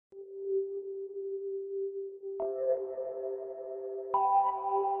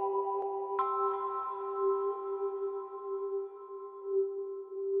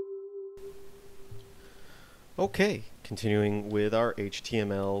Okay, continuing with our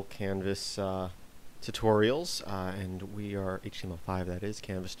HTML Canvas tutorials, and we are HTML5, that is,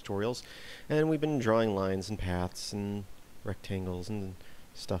 Canvas tutorials, and we've been drawing lines and paths and rectangles and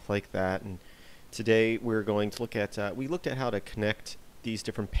stuff like that. And today we're going to look at, we looked at how to connect these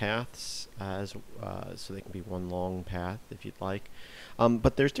different paths so they can be one long path if you'd like.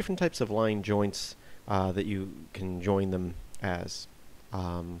 But there's different types of line joints that you can join them as.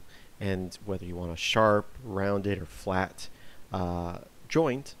 And whether you want a sharp, rounded, or flat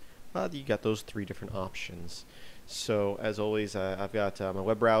joint, you got those three different options. So as always, I've got my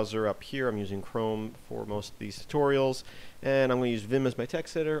web browser up here. I'm using Chrome for most of these tutorials, and I'm going to use Vim as my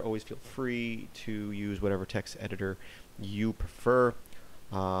text editor. Always feel free to use whatever text editor you prefer.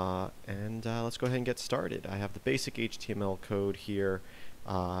 Let's go ahead and get started. I have the basic HTML code here.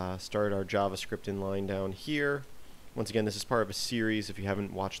 Start our JavaScript inline down here. Once again, this is part of a series. If you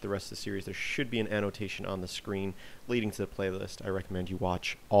haven't watched the rest of the series, there should be an annotation on the screen leading to the playlist. I recommend you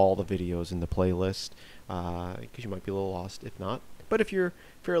watch all the videos in the playlist because you might be a little lost if not. But if you're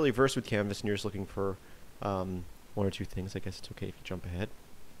fairly versed with Canvas and you're just looking for one or two things, I guess it's okay if you jump ahead.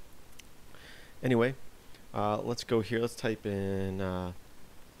 Anyway, let's go here. Let's type in,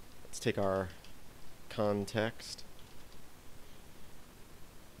 let's take our context,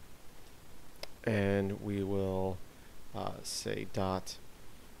 and we will say dot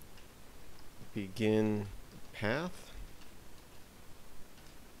begin path,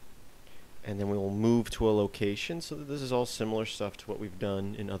 and then we will move to a location. So that this is all similar stuff to what we've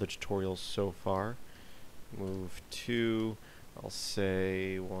done in other tutorials so far. Move to, I'll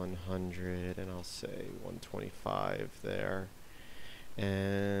say 100, and I'll say 125 there,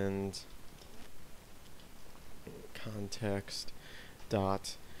 and context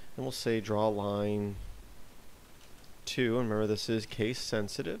dot, and we'll say draw a line 2, and remember this is case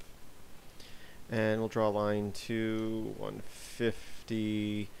sensitive, and we'll draw a line to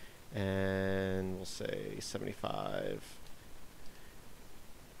 150, and we'll say 75,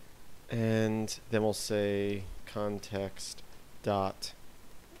 and then we'll say context dot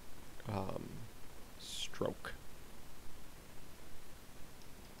stroke.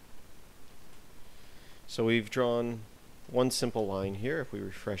 So we've drawn one simple line here. If we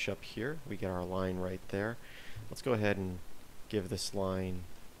refresh up here, we get our line right there. Let's go ahead and give this line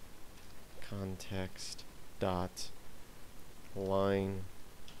context dot line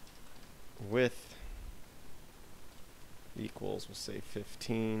width equals, we'll say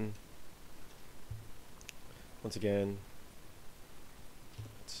 15. Once again,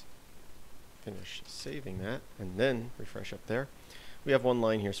 let's finish saving that and then refresh up there. We have one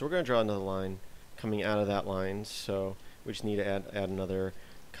line here, so we're going to draw another line coming out of that line, so we just need to add another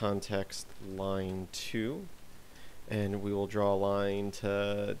context line 2, and we will draw a line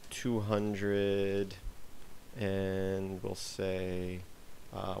to 200, and we'll say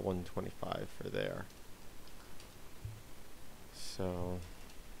 125 for there. So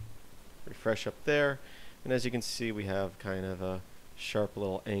refresh up there, and as you can see, we have kind of a sharp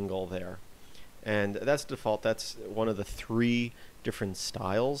little angle there, and that's default. That's one of the 3 different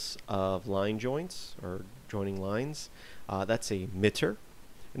styles of line joints or joining lines. That's a mitter,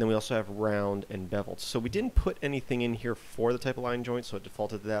 and then we also have round and beveled. So we didn't put anything in here for the type of line joint, so it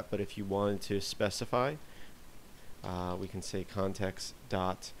defaulted to that, but if you wanted to specify, we can say context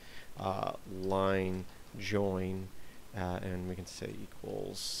dot line join, and we can say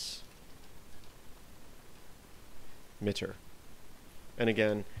equals mitter. And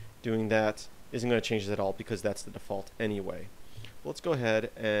again, doing that isn't going to change it at all because that's the default anyway. Let's go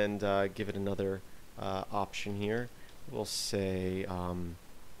ahead and give it another option here. We'll say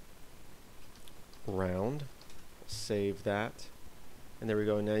round. Save that, and there we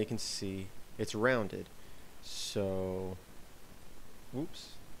go. Now you can see it's rounded. So,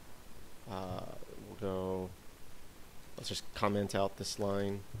 whoops. We'll go. Let's just comment out this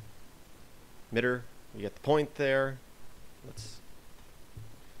line. Mitter. We get the point there. Let's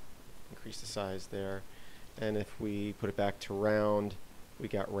increase the size there. And if we put it back to round, we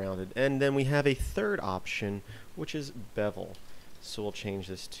got rounded. And then we have a third option, which is bevel. So we'll change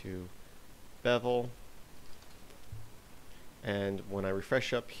this to bevel. And when I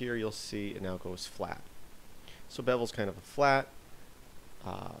refresh up here, you'll see it now goes flat. So bevel's kind of a flat.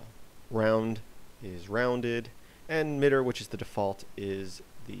 Round is rounded. And mitter, which is the default, is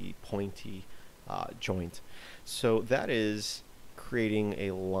the pointy joint. So that is creating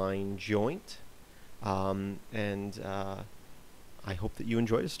a line joint. I hope that you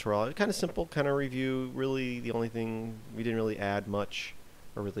enjoyed this tutorial. Kind of simple, kind of review. Really, the only thing, we didn't really add much,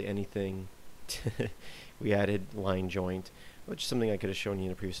 or really anything. We added line joint, which is something I could have shown you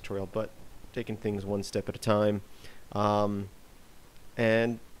in a previous tutorial, but taking things one step at a time.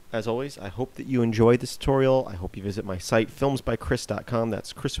 And as always, I hope that you enjoyed this tutorial. I hope you visit my site, filmsbychris.com.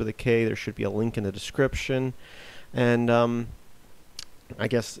 That's Chris with a K. There should be a link in the description. And I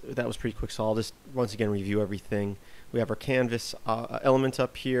guess that was pretty quick, so I'll just once again review everything. We have our canvas element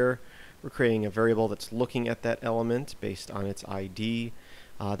up here. We're creating a variable that's looking at that element based on its ID.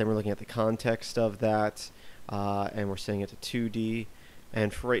 Then we're looking at the context of that, and we're setting it to 2D.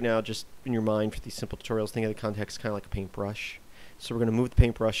 And for right now, just in your mind for these simple tutorials, think of the context kind of like a paintbrush. So we're going to move the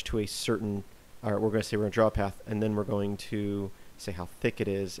paintbrush to a certain, or we're going to say we're going to draw a path, and then we're going to say how thick it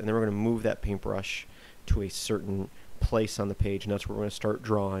is, and then we're going to move that paintbrush to a certain place on the page, and that's where we're going to start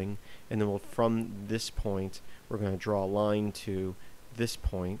drawing. And then from this point, we're going to draw a line to this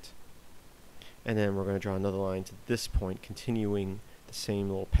point, and then we're going to draw another line to this point, continuing the same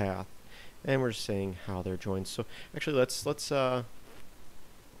little path. And we're just saying how they're joined. So actually, let's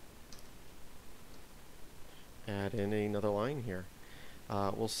add in another line here.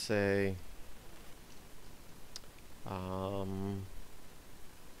 We'll say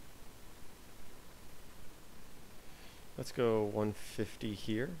let's go 150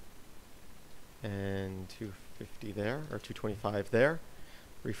 here and 250 there, or 225 there.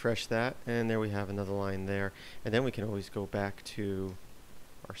 Refresh that, and there we have another line there. And then we can always go back to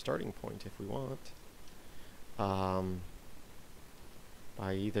our starting point if we want,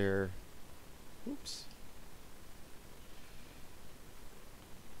 by either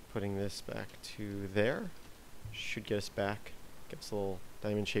putting this back to there. Should get us back, get us a little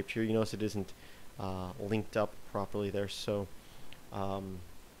diamond shaped here. You notice it isn't linked up properly there. So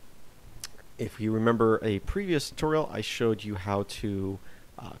if you remember a previous tutorial, I showed you how to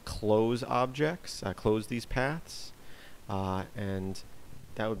close objects, close these paths, and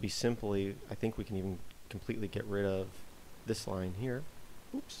that would be simply, I think we can even completely get rid of this line here.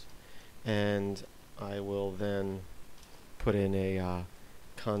 And I will then put in a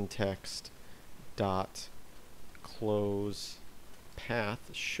context dot close path.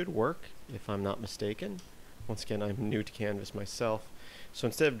 Should work if I'm not mistaken. Once again, I'm new to Canvas myself. So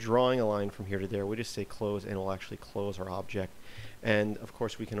instead of drawing a line from here to there, we just say close, and we'll actually close our object. And of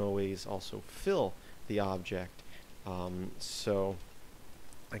course, we can always also fill the object. So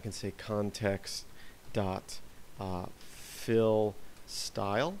I can say context dot fill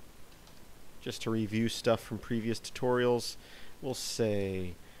style. Just to review stuff from previous tutorials, we'll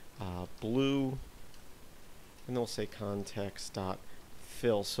say blue, and then we'll say context dot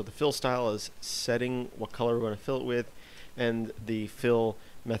fill. So the fill style is setting what color we're going to fill it with, and the fill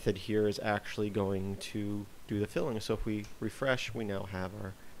method here is actually going to do the filling. So if we refresh, we now have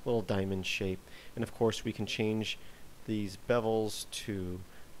our little diamond shape. And of course, we can change these bevels to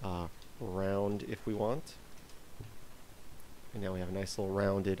round if we want. And now we have a nice little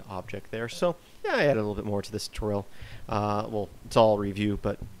rounded object there. So yeah, I added a little bit more to this tutorial. Well, it's all review,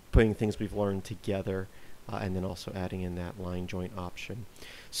 but putting things we've learned together, and then also adding in that line joint option.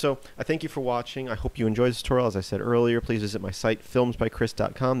 So I thank you for watching. I hope you enjoyed this tutorial. As I said earlier, please visit my site,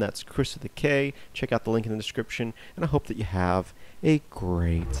 filmsbychris.com. That's Chris with a K. Check out the link in the description, and I hope that you have a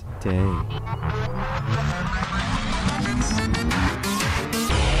great day.